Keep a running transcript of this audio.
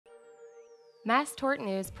Mass Tort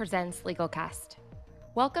News presents LegalCast.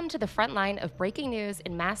 Welcome to the front line of breaking news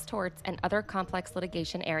in mass torts and other complex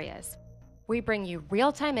litigation areas. We bring you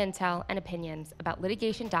real-time intel and opinions about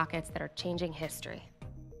litigation dockets that are changing history.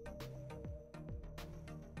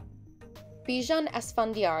 Bijan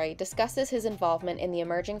Esfandiari discusses his involvement in the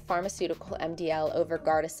emerging pharmaceutical MDL over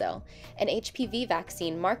Gardasil, an HPV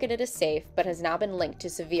vaccine marketed as safe but has now been linked to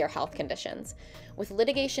severe health conditions. With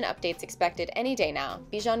litigation updates expected any day now,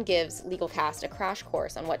 Bijan gives LegalCast a crash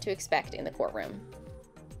course on what to expect in the courtroom.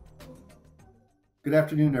 Good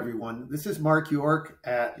afternoon, everyone. This is Mark York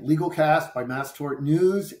at LegalCast by Mass Tort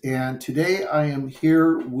News, and today I am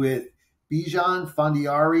here with Bijan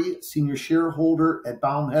Esfandiari, senior shareholder at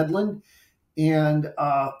Baum Hedlund. And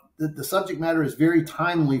the subject matter is very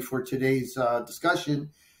timely for today's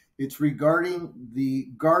discussion. It's regarding the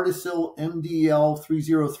Gardasil MDL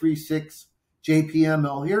 3036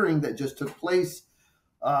 JPML hearing that just took place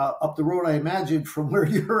up the road, I imagine, from where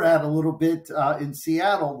you're at a little bit in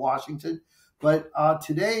Seattle, Washington. But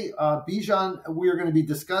today, Bijan, we're going to be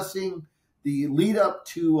discussing the lead up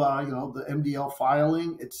to the MDL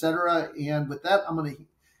filing, et cetera. And with that, I'm going to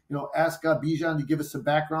ask Bijan to give us some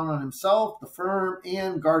background on himself, the firm,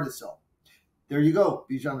 and Gardasil. There you go,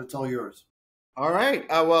 Bijan, it's all yours. All right.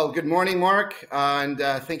 Well, good morning, Mark, and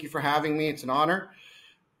thank you for having me. It's an honor.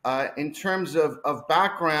 In terms of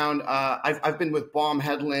background, I've been with Baum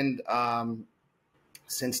Hedlund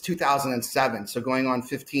since 2007, so going on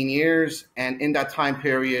 15 years, and in that time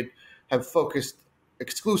period have focused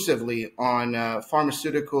exclusively on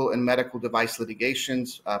pharmaceutical and medical device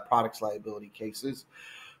litigations, products liability cases.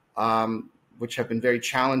 Which have been very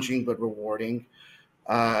challenging but rewarding.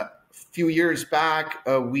 A few years back,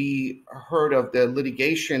 we heard of the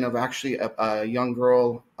litigation of actually a young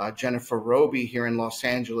girl, Jennifer Roby, here in Los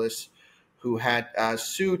Angeles, who had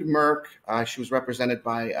sued Merck. She was represented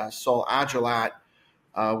by Saul Agilat,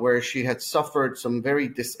 where she had suffered some very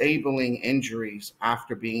disabling injuries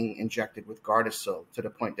after being injected with Gardasil, to the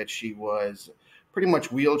point that she was pretty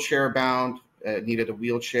much wheelchair bound, needed a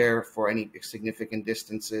wheelchair for any significant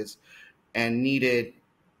distances, and needed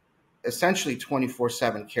essentially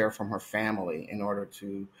 24/7 care from her family in order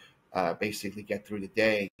to basically get through the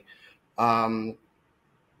day.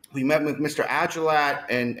 We met with Mr. Agilat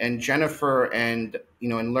and Jennifer, and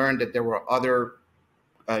learned that there were other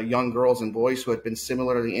young girls and boys who had been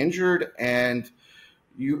similarly injured, and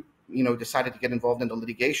decided to get involved in the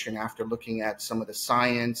litigation after looking at some of the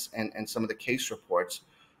science and some of the case reports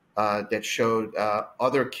that showed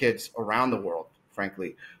other kids around the world,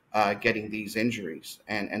 frankly, getting these injuries.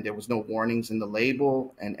 And there was no warnings in the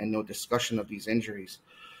label and no discussion of these injuries.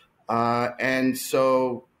 And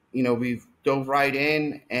so, we've dove right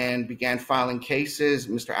in and began filing cases.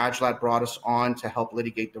 Mr. Agilat brought us on to help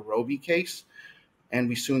litigate the Roby case. And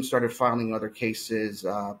we soon started filing other cases,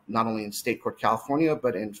 not only in state court, California,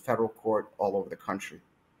 but in federal court all over the country.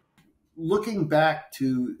 Looking back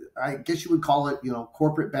to, I guess you would call it,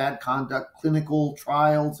 corporate bad conduct, clinical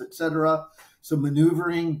trials, et cetera, some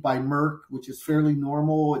maneuvering by Merck, which is fairly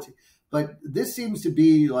normal. But this seems to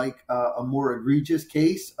be like a more egregious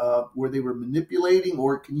case where they were manipulating.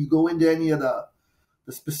 Or can you go into any of the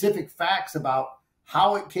specific facts about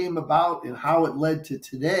how it came about and how it led to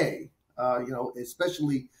today,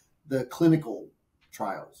 especially the clinical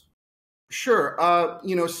trials? Sure.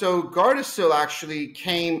 So Gardasil actually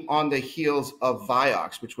came on the heels of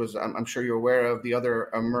Vioxx, which was, I'm sure you're aware of, the other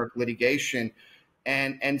Merck litigation.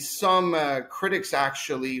 And some critics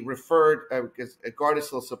actually referred, because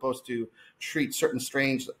Gardasil is supposed to treat certain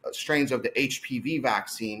strains of the HPV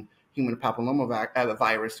vaccine, human papilloma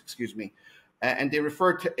virus, and they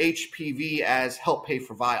referred to HPV as help pay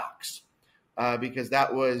for Vioxx, because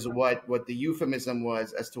that was what the euphemism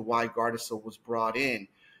was as to why Gardasil was brought in.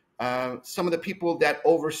 Some of the people that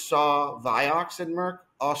oversaw Vioxx at Merck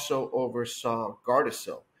also oversaw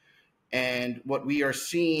Gardasil. And what we are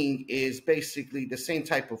seeing is basically the same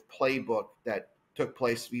type of playbook that took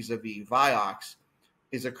place vis-a-vis Vioxx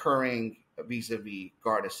is occurring vis-a-vis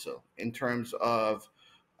Gardasil. In terms of,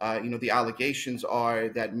 the allegations are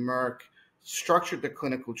that Merck structured the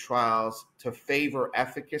clinical trials to favor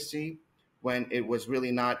efficacy when it was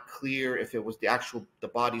really not clear if it was the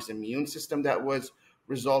body's immune system that was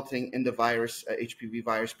resulting in the virus, HPV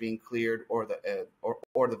virus, being cleared, or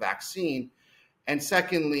the vaccine. And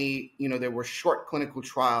secondly, there were short clinical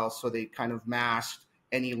trials, so they kind of masked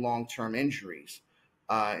any long-term injuries,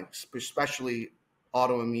 especially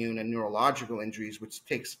autoimmune and neurological injuries, which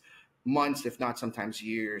takes months, if not sometimes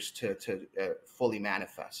years, to fully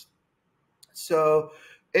manifest. So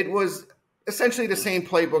it was essentially the same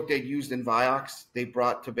playbook they used in Vioxx, they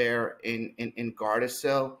brought to bear in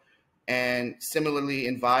Gardasil. And similarly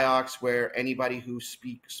in Vioxx, where anybody who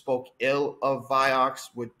spoke ill of Vioxx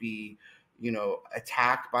would be,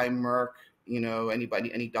 attacked by Merck.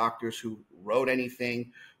 Any doctors who wrote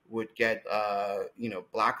anything would get,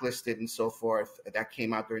 blacklisted and so forth. That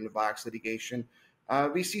came out during the Vioxx litigation.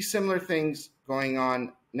 We see similar things going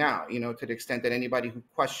on now, to the extent that anybody who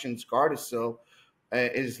questions Gardasil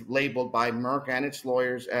is labeled by Merck and its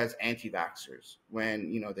lawyers as anti-vaxxers, when,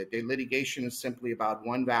 the litigation is simply about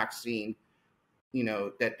one vaccine,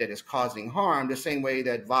 that is causing harm, the same way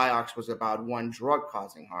that Vioxx was about one drug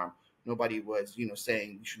causing harm. Nobody was,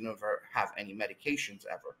 saying we should never have any medications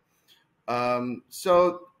ever.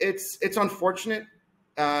 So it's unfortunate.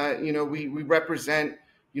 We represent,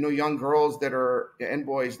 young girls and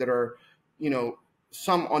boys that are,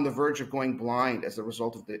 some on the verge of going blind as a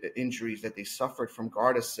result of the injuries that they suffered from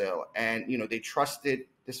Gardasil. And, they trusted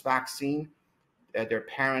this vaccine. Their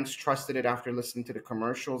parents trusted it after listening to the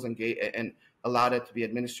commercials and allowed it to be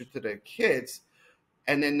administered to their kids.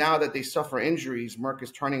 And then now that they suffer injuries, Merck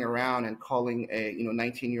is turning around and calling a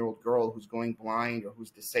 19-year-old girl who's going blind or who's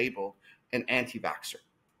disabled an anti-vaxxer.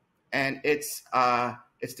 And it's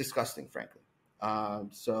disgusting, frankly.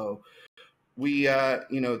 So we,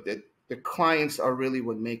 the clients are really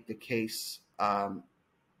what make the case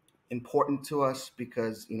important to us,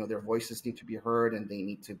 because, their voices need to be heard and they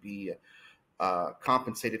need to be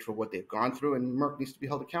compensated for what they've gone through, and Merck needs to be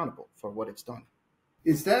held accountable for what it's done.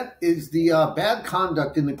 Is the bad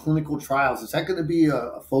conduct in the clinical trials, is that going to be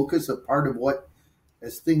a focus, a part of what,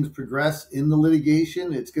 as things progress in the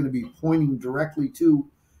litigation, it's going to be pointing directly to,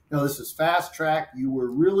 this is fast track, you were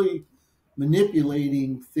really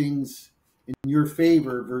manipulating things in your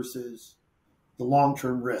favor versus the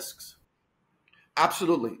long-term risks?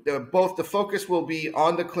 Absolutely. Both the focus will be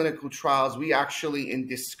on the clinical trials. We actually, in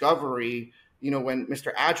discovery, when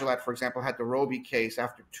Mr. Agilat, for example, had the Roby case,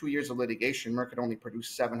 after 2 years of litigation, Merck had only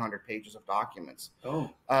produced 700 pages of documents.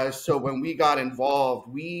 So when we got involved,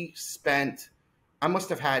 I must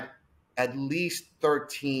have had at least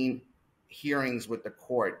 13 hearings with the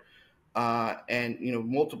court, and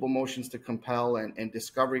multiple motions to compel and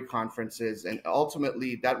discovery conferences, and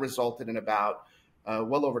ultimately that resulted in about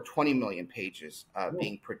well over 20 million pages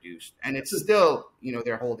being produced. And it's still,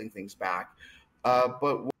 they're holding things back.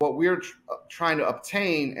 But what we're trying to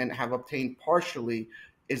obtain, and have obtained partially,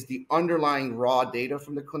 is the underlying raw data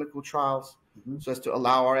from the clinical trials, so as to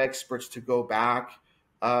allow our experts to go back,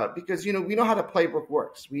 because we know how the playbook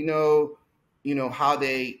works. We know how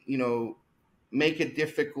they make it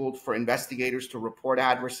difficult for investigators to report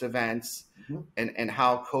adverse events, and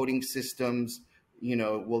how coding systems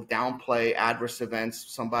will downplay adverse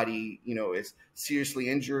events. Somebody is seriously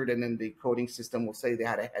injured, and then the coding system will say they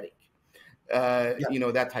had a headache.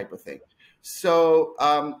 That type of thing. So,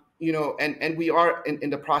 and we are in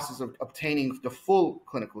the process of obtaining the full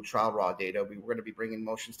clinical trial raw data. We're going to be bringing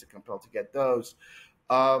motions to compel to get those.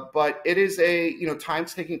 But it is a,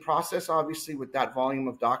 time-taking process, obviously, with that volume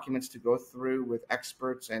of documents to go through with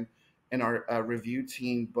experts and our review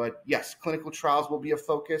team. But yes, clinical trials will be a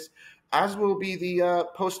focus, as will be the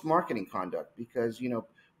post-marketing conduct, because,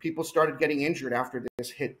 people started getting injured after this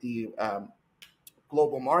hit the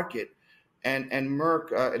global market. And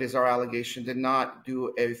Merck, it is our allegation, did not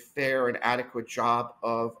do a fair and adequate job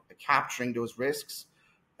of capturing those risks,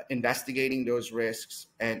 investigating those risks,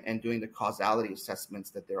 and doing the causality assessments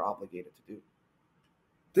that they're obligated to do.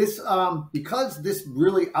 This, because this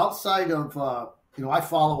really outside of, I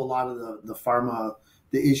follow a lot of the pharma,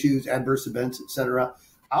 the issues, adverse events, et cetera.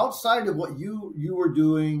 Outside of what you were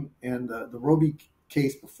doing and the Roby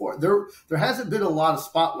case before, there hasn't been a lot of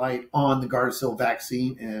spotlight on the Gardasil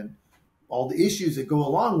vaccine and all the issues that go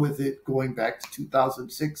along with it, going back to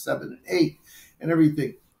 2006, 7, and 8, and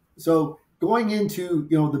everything. So going into,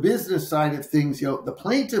 the business side of things, the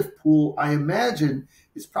plaintiff pool, I imagine,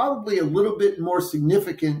 is probably a little bit more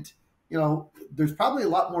significant. There's probably a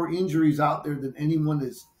lot more injuries out there than anyone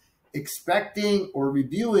is expecting or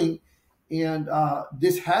reviewing. And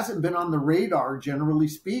this hasn't been on the radar, generally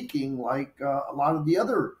speaking, like a lot of the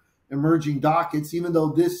other emerging dockets, even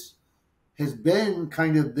though this has been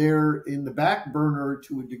kind of there in the back burner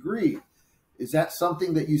to a degree. Is that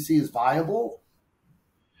something that you see as viable?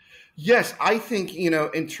 Yes, I think,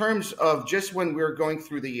 in terms of just when we're going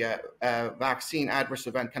through the vaccine adverse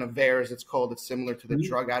event, kind of VAERS, it's called, it's similar to the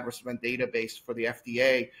drug adverse event database for the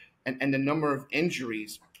FDA, and the number of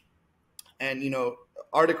injuries. And,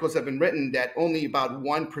 articles have been written that only about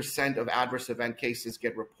 1% of adverse event cases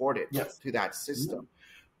get reported to that system.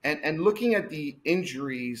 And looking at the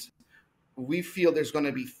injuries, we feel there's going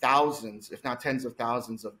to be thousands, if not tens of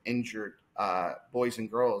thousands, of injured boys and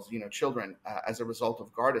girls, children, as a result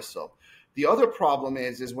of Gardasil. The other problem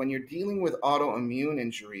is when you're dealing with autoimmune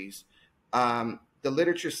injuries, the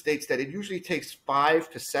literature states that it usually takes 5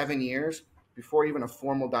 to 7 years before even a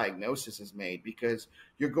formal diagnosis is made, because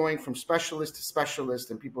you're going from specialist to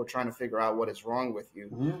specialist and people are trying to figure out what is wrong with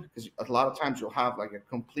you. Because a lot of times you'll have like a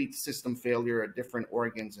complete system failure at different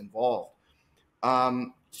organs involved.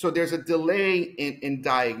 So there's a delay in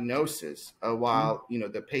diagnosis while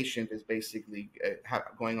the patient is basically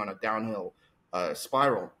going on a downhill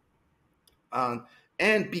spiral.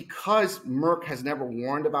 And because Merck has never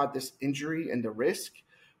warned about this injury and the risk,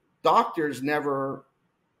 doctors never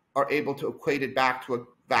are able to equate it back to a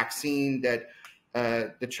vaccine that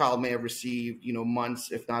the child may have received,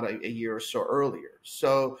 months, if not a year or so earlier.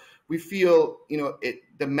 So we feel,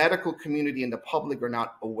 the medical community and the public are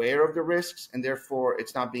not aware of the risks, and therefore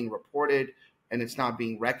it's not being reported and it's not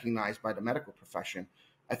being recognized by the medical profession.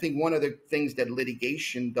 I think one of the things that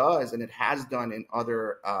litigation does, and it has done in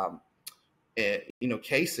other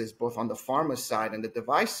cases, both on the pharma side and the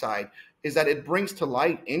device side, is that it brings to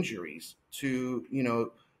light injuries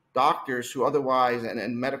to, doctors who otherwise,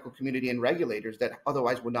 and medical community and regulators that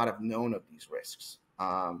otherwise would not have known of these risks.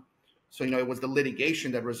 So, it was the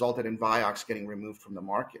litigation that resulted in Vioxx getting removed from the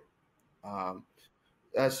market.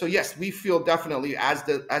 So yes, we feel definitely as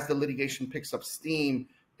the litigation picks up steam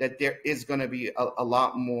that there is going to be a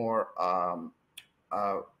lot more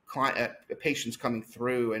patients coming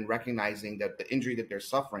through and recognizing that the injury that they're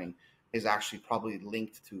suffering is actually probably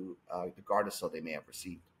linked to the Gardasil they may have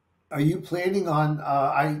received. Are you planning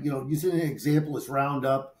on, using an example as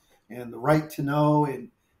Roundup and the right to know, and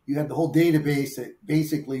you had the whole database that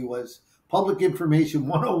basically was public information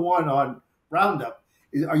 101 on Roundup.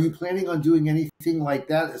 Are you planning on doing anything like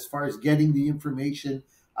that as far as getting the information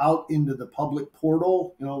out into the public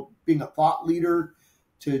portal, being a thought leader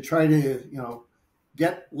to try to,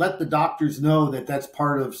 let the doctors know that that's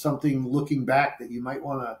part of something looking back that you might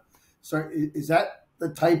want to start? Is that the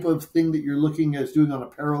type of thing that you're looking at doing on a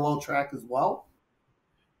parallel track as well?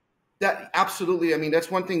 That absolutely. I mean, that's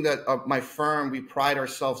one thing that my firm, we pride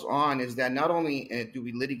ourselves on, is that not only do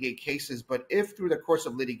we litigate cases, but if through the course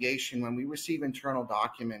of litigation, when we receive internal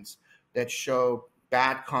documents that show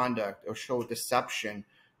bad conduct or show deception,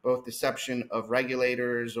 both deception of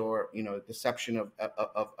regulators or, deception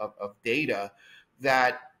of data,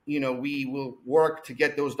 that, we will work to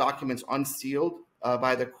get those documents unsealed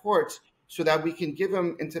by the courts, so that we can give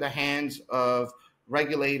them into the hands of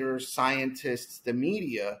regulators, scientists, the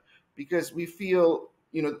media, because we feel,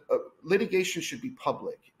 litigation should be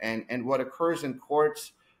public, and what occurs in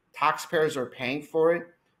courts, taxpayers are paying for it,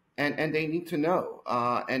 and they need to know,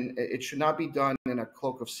 and it should not be done in a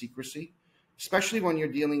cloak of secrecy, especially when you're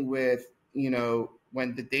dealing with,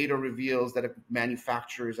 when the data reveals that a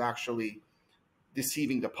manufacturer is actually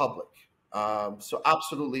deceiving the public. So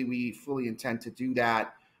absolutely, we fully intend to do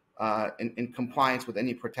that. In compliance with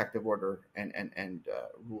any protective order and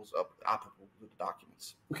rules applicable to the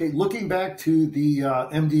documents. Okay, looking back to the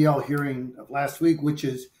MDL hearing of last week, which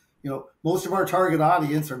is, most of our target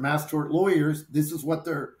audience are mass tort lawyers. This is what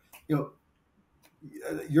they're,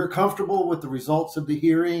 you're comfortable with the results of the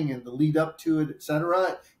hearing and the lead up to it, et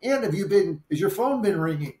cetera. And has your phone been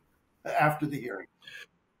ringing after the hearing?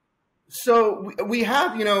 So we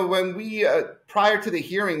have, when we, prior to the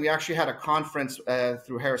hearing, we actually had a conference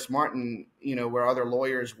through Harris Martin, where other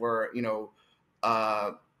lawyers were,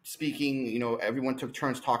 speaking, everyone took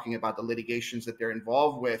turns talking about the litigations that they're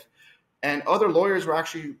involved with. And other lawyers were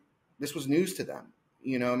actually, this was news to them.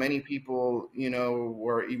 Many people,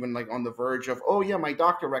 were even like on the verge of, oh yeah, my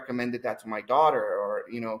doctor recommended that to my daughter, or,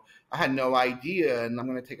 I had no idea and I'm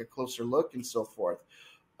going to take a closer look and so forth.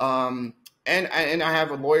 And I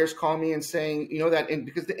have lawyers call me and saying,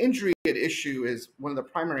 because the injury at issue is one of the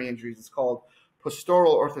primary injuries. It's called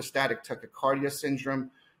postural orthostatic tachycardia syndrome,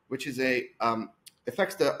 which is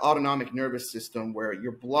affects the autonomic nervous system, where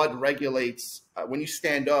your blood regulates, when you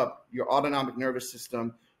stand up, your autonomic nervous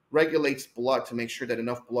system regulates blood to make sure that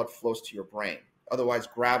enough blood flows to your brain. Otherwise,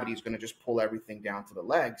 gravity is going to just pull everything down to the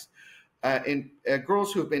legs. In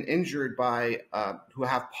girls who have been injured by, who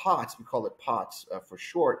have POTS, we call it POTS for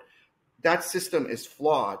short, that system is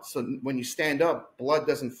flawed. So when you stand up, blood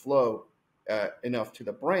doesn't flow enough to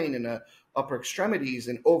the brain and the upper extremities.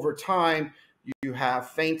 And over time, you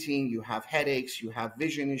have fainting, you have headaches, you have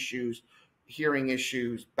vision issues, hearing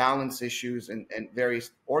issues, balance issues, and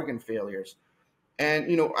various organ failures. And,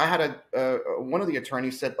 I had one of the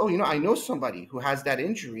attorneys said, oh, I know somebody who has that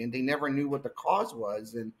injury and they never knew what the cause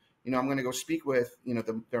was. And, I'm going to go speak with,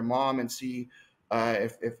 their mom and see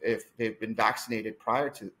if they've been vaccinated prior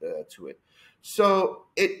to it. So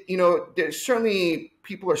there's certainly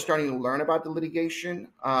people are starting to learn about the litigation.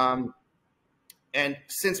 And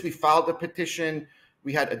since we filed the petition,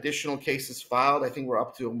 we had additional cases filed. I think we're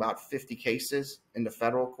up to about 50 cases in the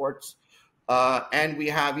federal courts. And we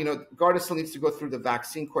have, Gardasil needs to go through the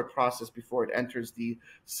vaccine court process before it enters the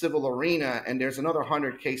civil arena. And there's another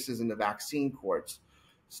 100 cases in the vaccine courts.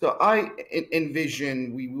 So I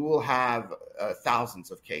envision we will have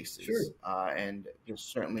thousands of cases. Sure. And there's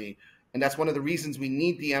certainly, and that's one of the reasons we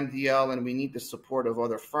need the MDL and we need the support of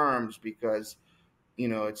other firms, because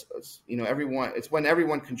it's when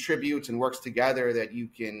everyone contributes and works together that you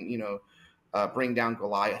can, bring down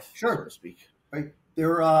Goliath, sure, so to speak. Right.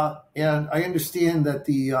 And I understand that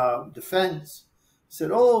the defense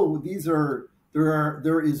said, "Oh,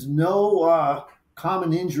 there is no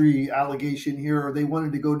common injury allegation here," or they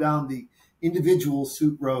wanted to go down the individual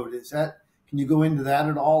suit road. Can you go into that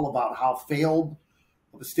at all about how failed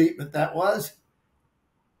of a statement that was?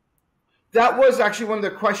 That was actually one of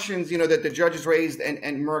the questions, that the judges raised and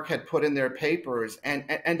Merck had put in their papers. And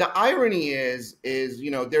the irony is,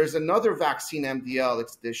 there's another vaccine MDL.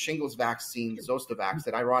 It's the shingles vaccine, Zostavax,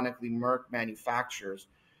 that ironically Merck manufactures.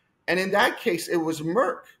 And in that case, it was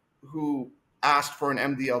Merck who asked for an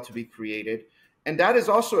MDL to be created. And that is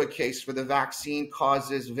also a case where the vaccine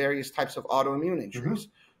causes various types of autoimmune injuries.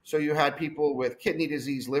 Mm-hmm. So you had people with kidney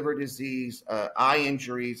disease, liver disease, eye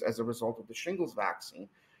injuries as a result of the shingles vaccine.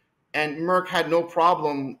 And Merck had no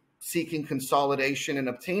problem seeking consolidation and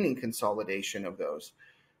obtaining consolidation of those.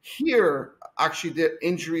 Here, actually, the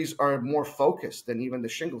injuries are more focused than even the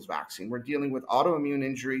shingles vaccine. We're dealing with autoimmune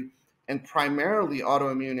injury, and primarily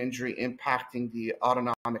autoimmune injury impacting the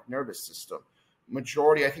autonomic nervous system.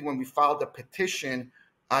 Majority, I think when we filed the petition,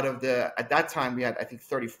 at that time, we had, I think,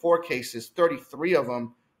 34 cases, 33 of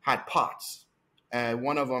them had POTS.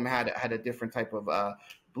 One of them had a different type of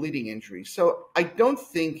bleeding injury. So I don't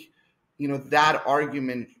think that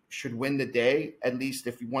argument should win the day, at least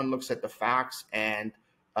if one looks at the facts and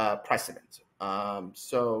precedent.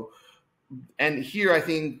 And here I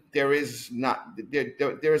think there is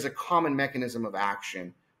a common mechanism of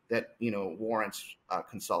action that warrants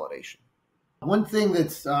consolidation. One thing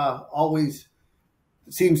that's always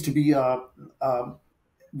seems to be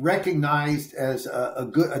recognized as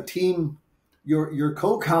a team, your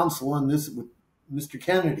co-counsel on this with Mr.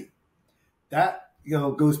 Kennedy, that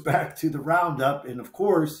goes back to the Roundup, and of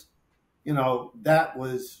course, that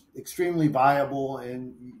was extremely viable,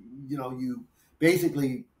 and you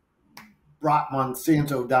basically brought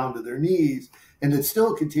Monsanto down to their knees, and it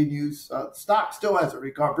still continues. Stock still hasn't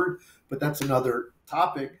recovered, but that's another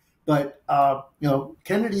topic. But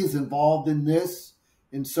Kennedy is involved in this,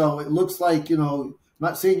 and so it looks like I'm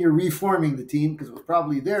not saying you're reforming the team because it was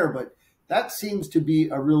probably there, but that seems to be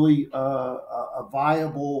a really a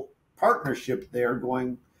viable partnership there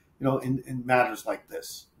going, in matters like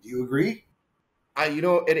this. Do you agree?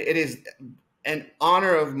 It is an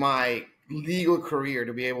honor of my legal career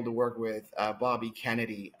to be able to work with Bobby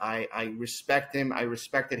Kennedy. I respect him. I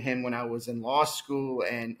respected him when I was in law school,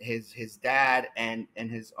 and his dad and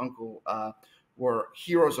his uncle were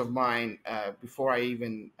heroes of mine before I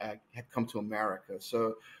even had come to America.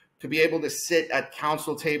 So to be able to sit at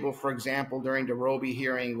counsel table, for example, during the Roby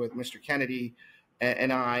hearing with Mr. Kennedy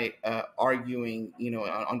and I arguing,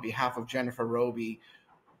 on behalf of Jennifer Roby,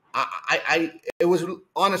 it was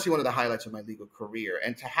honestly one of the highlights of my legal career.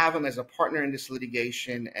 And to have him as a partner in this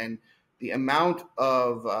litigation and the amount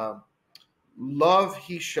of love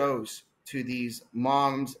he shows to these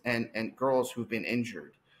moms and girls who've been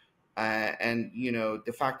injured, and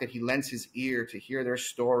the fact that he lends his ear to hear their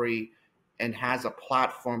story and has a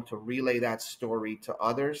platform to relay that story to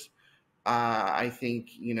others. I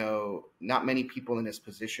think, not many people in his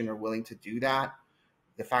position are willing to do that.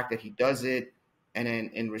 The fact that he does it, and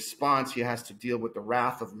then in response, he has to deal with the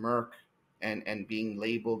wrath of Merck and being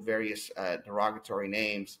labeled various derogatory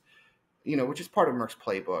names, which is part of Merck's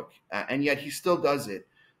playbook. And yet he still does it.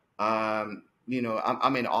 I'm in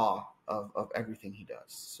awe of everything he does.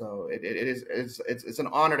 So it's an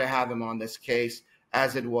honor to have him on this case,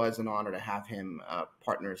 as it was an honor to have him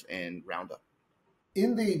partners in Roundup.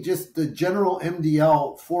 In the general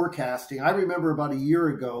MDL forecasting, I remember about a year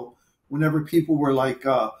ago, whenever people were like,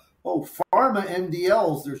 "Oh, pharma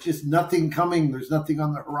MDLs, there's just nothing coming. There's nothing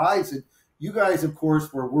on the horizon." You guys, of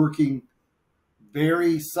course, were working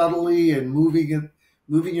very subtly and moving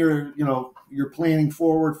your planning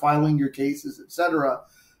forward, filing your cases, etc.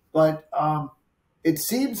 But it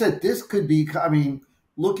seems that this could be.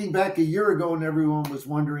 Looking back a year ago, and everyone was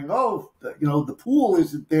wondering, the pool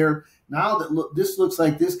isn't there. Now that this looks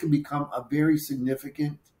like this can become a very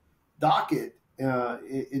significant docket,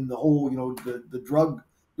 in the whole, the drug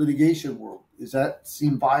litigation world? Does that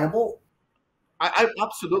seem viable? I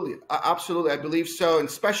absolutely, I believe so, and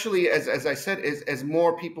especially as I said, as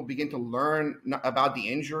more people begin to learn about the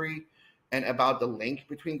injury and about the link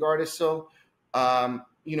between Gardasil.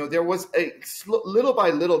 There was little by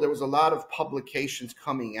little, there was a lot of publications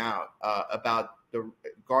coming out about the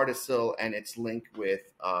Gardasil and its link with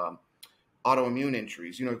autoimmune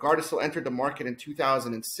injuries. Gardasil entered the market in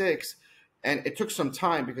 2006, and it took some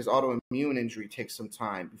time because autoimmune injury takes some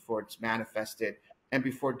time before it's manifested and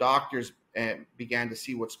before doctors began to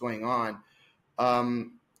see what's going on.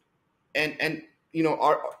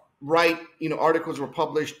 Articles were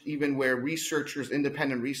published even where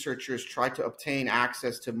independent researchers tried to obtain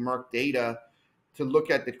access to Merck data to look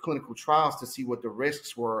at the clinical trials to see what the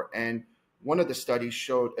risks were. And one of the studies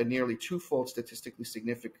showed a nearly twofold statistically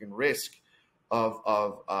significant risk of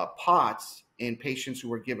POTS in patients who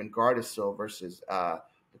were given Gardasil versus the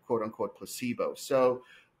quote unquote placebo. So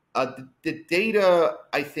the data,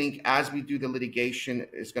 I think, as we do the litigation,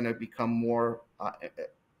 is going to become more,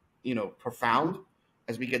 profound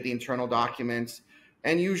as we get the internal documents.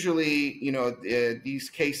 And usually, these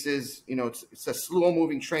cases, it's a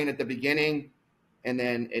slow-moving train at the beginning, and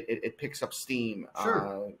then it picks up steam,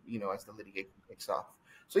 Sure. As the litigation picks up.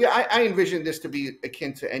 So, yeah, I envision this to be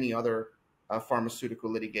akin to any other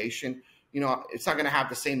pharmaceutical litigation. It's not going to have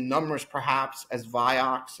the same numbers, perhaps, as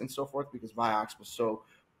Vioxx and so forth, because Vioxx was so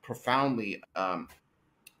profoundly,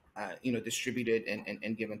 distributed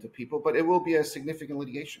and given to people. But it will be a significant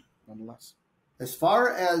litigation, nonetheless. As far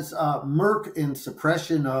as Merck and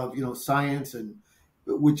suppression of science, and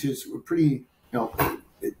which is pretty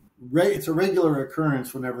it's a regular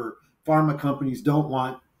occurrence whenever pharma companies don't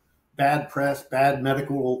want bad press, bad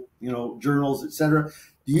medical journals, etc.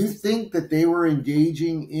 Do you think that they were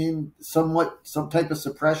engaging in some type of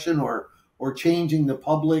suppression or changing the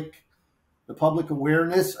public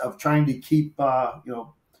awareness of trying to keep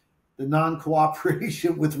the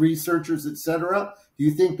non-cooperation with researchers, etc.? Do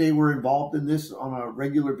you think they were involved in this on a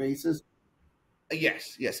regular basis?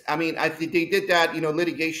 Yes. I mean, I think they did that.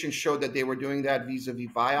 Litigation showed that they were doing that vis-a-vis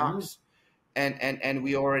Vioxx, and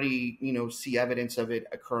we already see evidence of it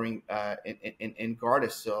occurring in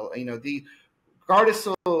Gardasil. The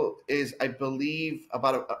Gardasil is, I believe,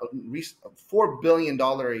 about a $4 billion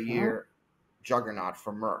a year juggernaut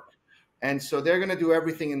for Merck. And so they're going to do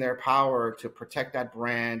everything in their power to protect that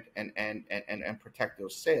brand and protect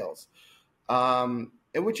those sales,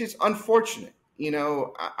 which is unfortunate.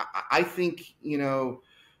 I think,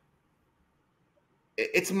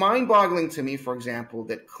 it's mind-boggling to me, for example,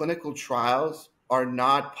 that clinical trials are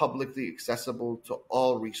not publicly accessible to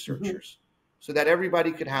all researchers, so that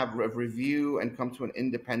everybody could have a review and come to an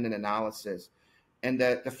independent analysis. And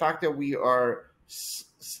that the fact that we are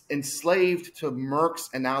enslaved to Merck's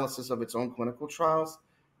analysis of its own clinical trials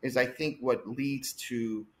is, I think, what leads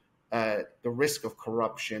to the risk of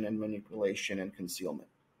corruption and manipulation and concealment.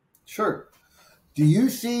 Sure. Do you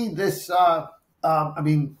see this? I've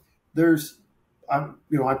been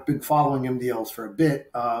following MDLs for a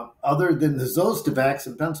bit. Other than the Zostavax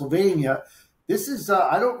in Pennsylvania, this is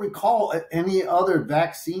I don't recall any other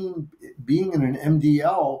vaccine being in an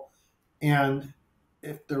MDL. And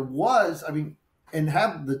if there was, and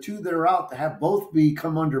have the two that are out to have both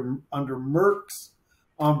come under Merck's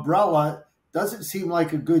umbrella doesn't seem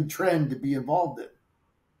like a good trend to be involved in.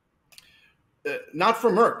 Not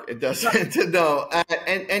for Merck, it doesn't. No,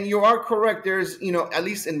 and you are correct. There's, at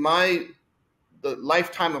least in the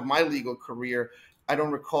lifetime of my legal career, I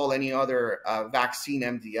don't recall any other vaccine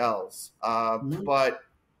MDLs. But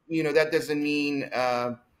that doesn't mean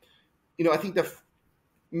I think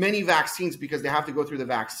many vaccines, because they have to go through the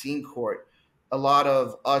vaccine court. A lot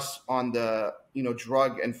of us on the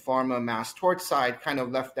drug and pharma mass tort side kind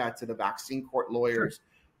of left that to the vaccine court lawyers,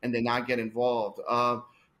 and did not get involved.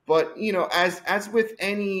 But as with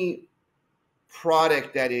any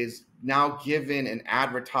product that is now given and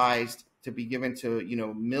advertised to be given to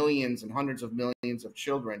millions and hundreds of millions of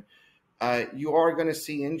children, you are going to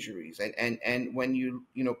see injuries. And when you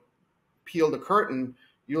peel the curtain,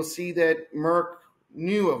 you'll see that Merck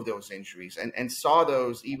knew of those injuries and saw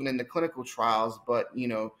those even in the clinical trials. But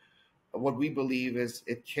what we believe is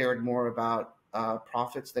it cared more about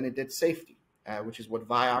profits than it did safety, which is what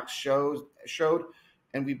Vioxx showed.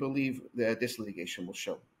 And we believe that this litigation will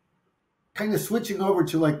show. Kind of switching over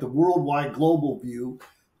to like the worldwide global view,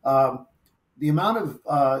 the amount of,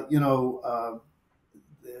 the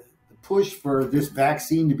push for this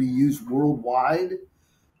vaccine to be used worldwide,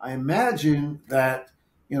 I imagine that,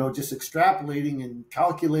 just extrapolating and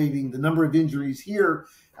calculating the number of injuries here.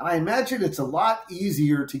 And I imagine it's a lot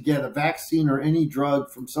easier to get a vaccine or any drug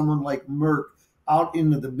from someone like Merck out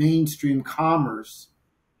into the mainstream commerce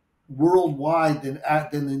worldwide than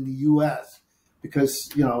in the U.S. because,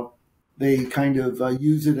 they kind of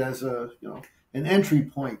use it as an entry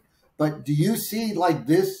point. But do you see like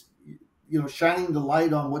this, shining the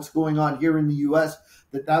light on what's going on here in the U.S.,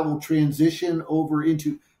 that will transition over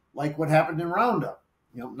into like what happened in Roundup?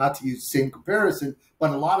 Not to use the same comparison,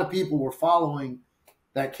 but a lot of people were following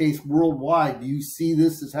that case worldwide. Do you see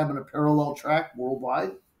this as having a parallel track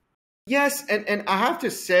worldwide? Yes, and I have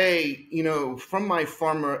to say, from my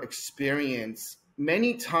pharma experience,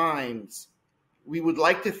 many times we would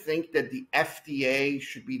like to think that the FDA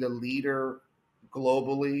should be the leader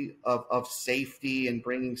globally of safety and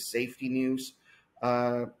bringing safety news,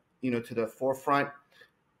 to the forefront.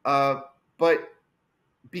 But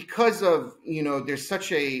because of, there's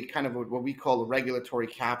such a kind of what we call a regulatory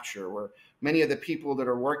capture, where many of the people that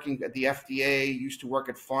are working at the FDA used to work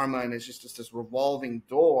at pharma, and it's just this revolving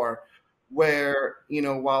door where,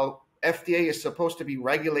 while FDA is supposed to be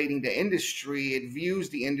regulating the industry, it views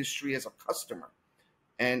the industry as a customer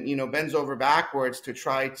and, bends over backwards to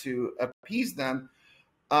try to appease them.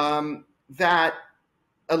 That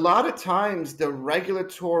a lot of times the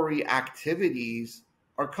regulatory activities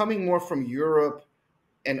are coming more from Europe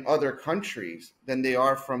and other countries than they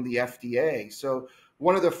are from the FDA. So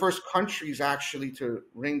one of the first countries actually to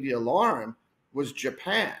ring the alarm was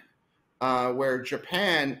Japan, where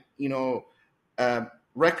Japan,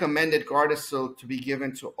 recommended Gardasil to be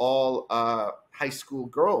given to all high school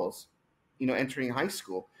girls, entering high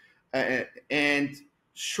school. And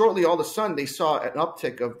shortly, all of a sudden, they saw an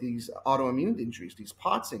uptick of these autoimmune injuries, these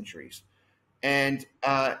POTS injuries. And,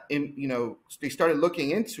 they started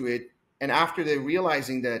looking into it. And after they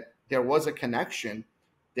realizing that there was a connection,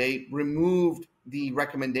 they removed the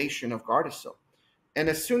recommendation of Gardasil. And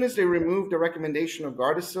as soon as they removed the recommendation of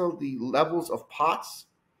Gardasil, the levels of POTS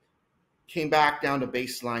came back down to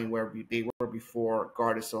baseline where they were before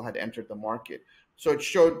Gardasil had entered the market. So it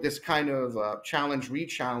showed this kind of challenge,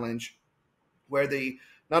 re-challenge, where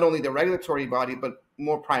not only the regulatory body, but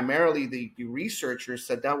more primarily the researchers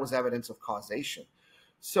said that was evidence of causation.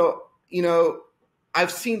 So, I've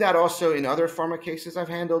seen that also in other pharma cases I've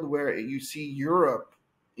handled where you see Europe,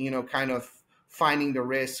 kind of finding the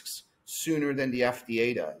risks sooner than the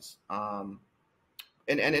FDA does. And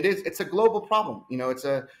it's a global problem. It's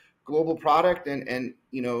a global product and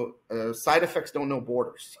side effects don't know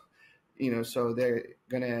borders, so they're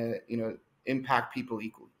going to, impact people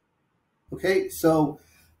equally. Okay. So,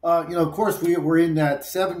 of course we're in that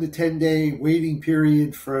 7 to 10 day waiting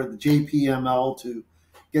period for the JPML to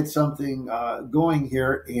get something going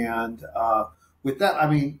here. And with that,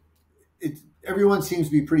 everyone seems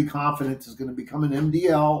to be pretty confident it's going to become an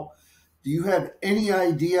MDL. Do you have any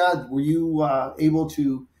idea? Were you able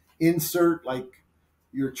to insert like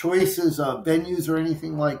your choices of venues or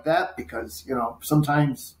anything like that? Because,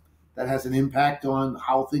 sometimes that has an impact on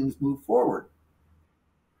how things move forward.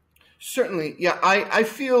 Certainly. Yeah, I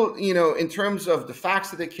feel, in terms of the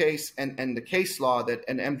facts of the case and the case law that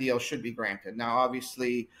an MDL should be granted. Now,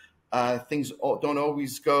 obviously, things don't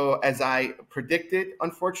always go as I predicted,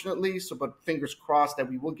 unfortunately. But fingers crossed that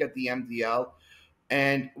we will get the MDL.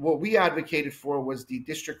 And what we advocated for was the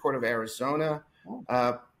District Court of Arizona.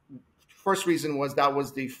 First reason was that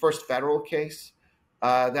was the first federal case.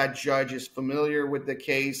 That judge is familiar with the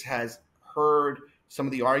case, has heard some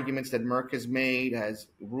of the arguments that Merck has made, has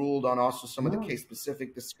ruled on also some of the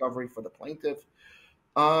case-specific discovery for the plaintiff.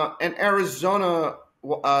 And Arizona,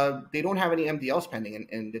 they don't have any MDLs pending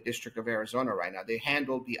in the District of Arizona right now. They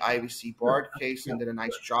handled the IVC Bard case and did a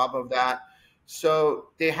nice job of that. So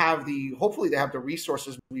they have hopefully they have the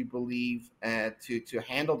resources, we believe, to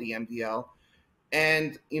handle the MDL.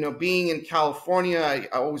 And, being in California, I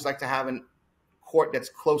always like to have a court that's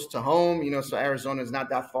close to home, so Arizona is not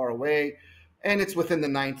that far away. And it's within the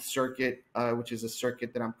Ninth Circuit, which is a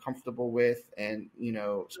circuit that I'm comfortable with. And,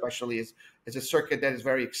 especially as a circuit that is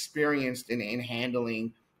very experienced in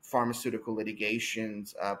handling pharmaceutical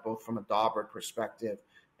litigations, both from a Daubert perspective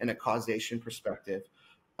and a causation perspective.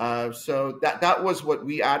 So that was what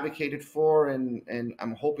we advocated for. And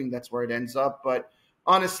I'm hoping that's where it ends up. But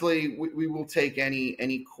honestly, we will take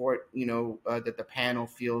any court, that the panel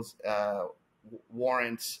feels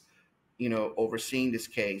warrants, overseeing this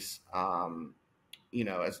case,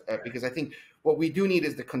 because I think what we do need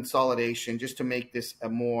is the consolidation just to make this a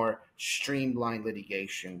more streamlined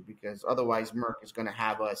litigation, because otherwise Merck is going to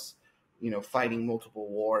have us, fighting multiple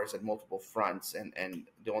wars at multiple fronts, and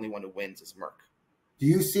the only one who wins is Merck. Do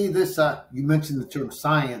you see this? You mentioned the term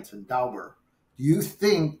science and Dauber. Do you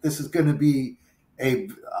think this is going to be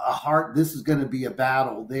this is going to be a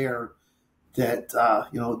battle there that,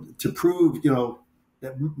 to prove,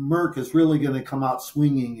 that Merck is really going to come out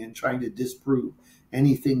swinging and trying to disprove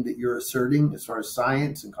anything that you're asserting as far as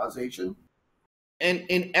science and causation? And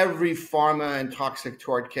in every pharma and toxic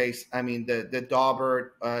tort case, I mean, the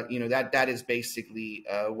Dauber, that is basically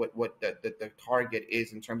what the target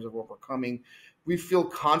is in terms of overcoming. We feel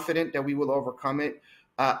confident that we will overcome it.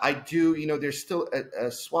 There's still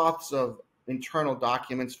swaths of internal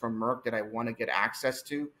documents from Merck that I want to get access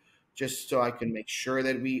to, just so I can make sure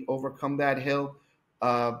that we overcome that hill.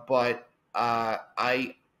 But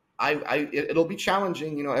it'll be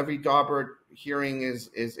challenging. Every Dauber hearing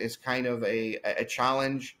is kind of a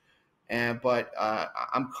challenge, but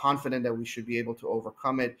I'm confident that we should be able to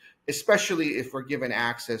overcome it, especially if we're given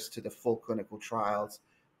access to the full clinical trials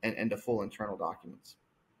and the full internal documents.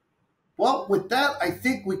 Well, with that, I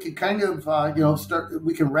think we can kind of,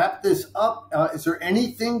 we can wrap this up. Is there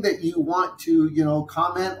anything that you want to,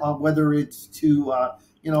 comment on, whether it's to,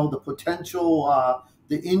 the potential,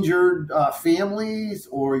 the injured families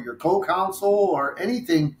or your co-counsel or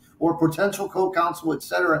anything, or potential co-counsel, et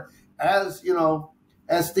cetera, as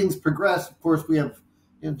things progress? Of course, we have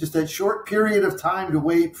just that short period of time to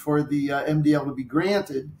wait for the MDL to be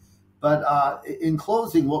granted. But in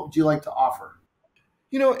closing, what would you like to offer?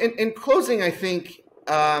 In closing, I think,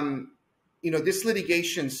 this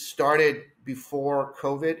litigation started before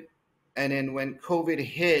COVID. And then when COVID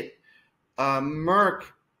hit, Merck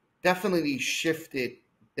definitely shifted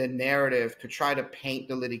the narrative to try to paint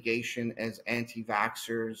the litigation as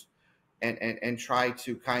anti-vaxxers and try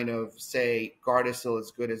to kind of say Gardasil is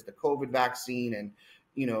good as the COVID vaccine. And,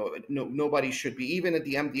 nobody should be. Even at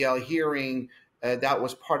the MDL hearing, that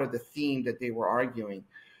was part of the theme that they were arguing.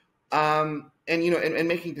 And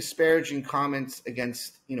making disparaging comments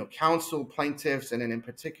against, counsel, plaintiffs, and then in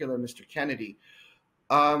particular, Mr. Kennedy.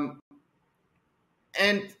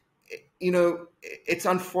 It's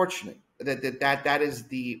unfortunate that is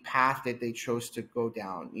the path that they chose to go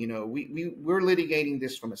down. We're litigating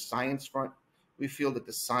this from a science front. We feel that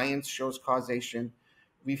the science shows causation.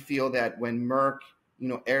 We feel that when Merck,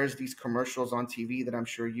 airs these commercials on TV that I'm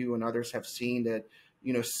sure you and others have seen that,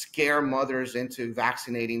 scare mothers into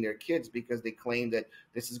vaccinating their kids because they claim that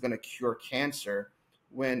this is going to cure cancer,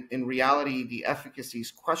 when in reality, the efficacy is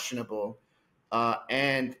questionable.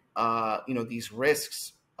 These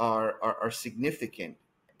risks are significant,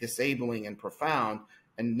 disabling, and profound,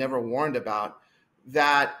 and never warned about.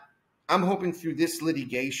 That I'm hoping through this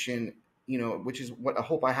litigation, which is what I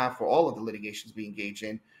hope I have for all of the litigations we engage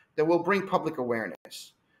in, that will bring public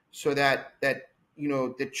awareness so that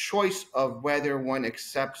the choice of whether one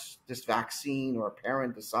accepts this vaccine or a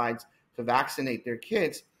parent decides to vaccinate their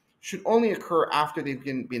kids should only occur after they've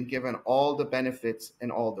been given all the benefits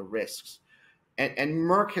and all the risks. And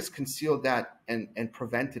Merck has concealed that and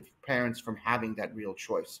prevented parents from having that real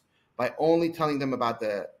choice by only telling them about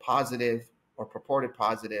the positive or purported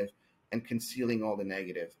positive and concealing all the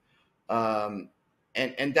negative. And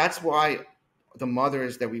that's why the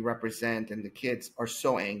mothers that we represent and the kids are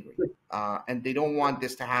so angry. And they don't want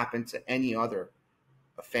this to happen to any other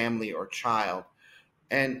family or child.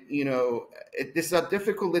 And, this is a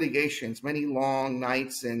difficult litigation. It's many long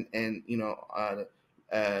nights and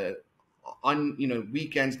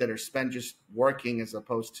weekends that are spent just working as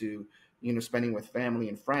opposed to, spending with family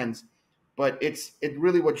and friends. But it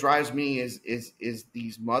really what drives me is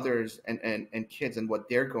these mothers and kids and what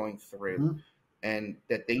they're going through. Mm-hmm. And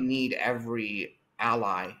that they need every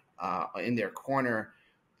ally in their corner.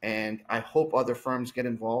 And I hope other firms get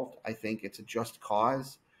involved. I think it's a just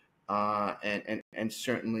cause. And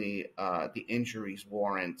certainly the injuries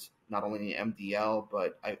warrant not only the MDL,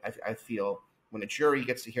 but I feel when a jury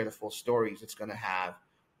gets to hear the full stories, it's going to have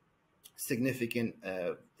significant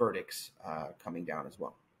verdicts coming down as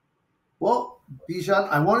well. Well, Bijan,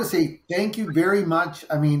 I want to say thank you very much.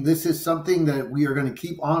 I mean, this is something that we are going to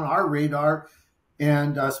keep on our radar.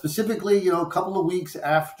 And specifically, a couple of weeks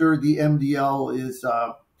after the MDL is,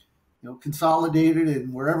 consolidated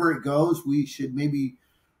and wherever it goes, we should maybe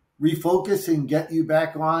refocus and get you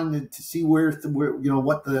back on to see where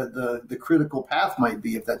what the critical path might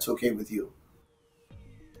be, if that's okay with you.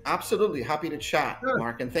 Absolutely. Happy to chat, sure.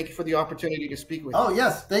 Mark. And thank you for the opportunity to speak with you. Oh,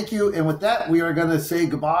 yes. Thank you. And with that, we are going to say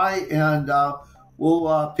goodbye, and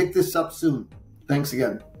we'll pick this up soon. Thanks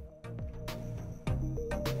again.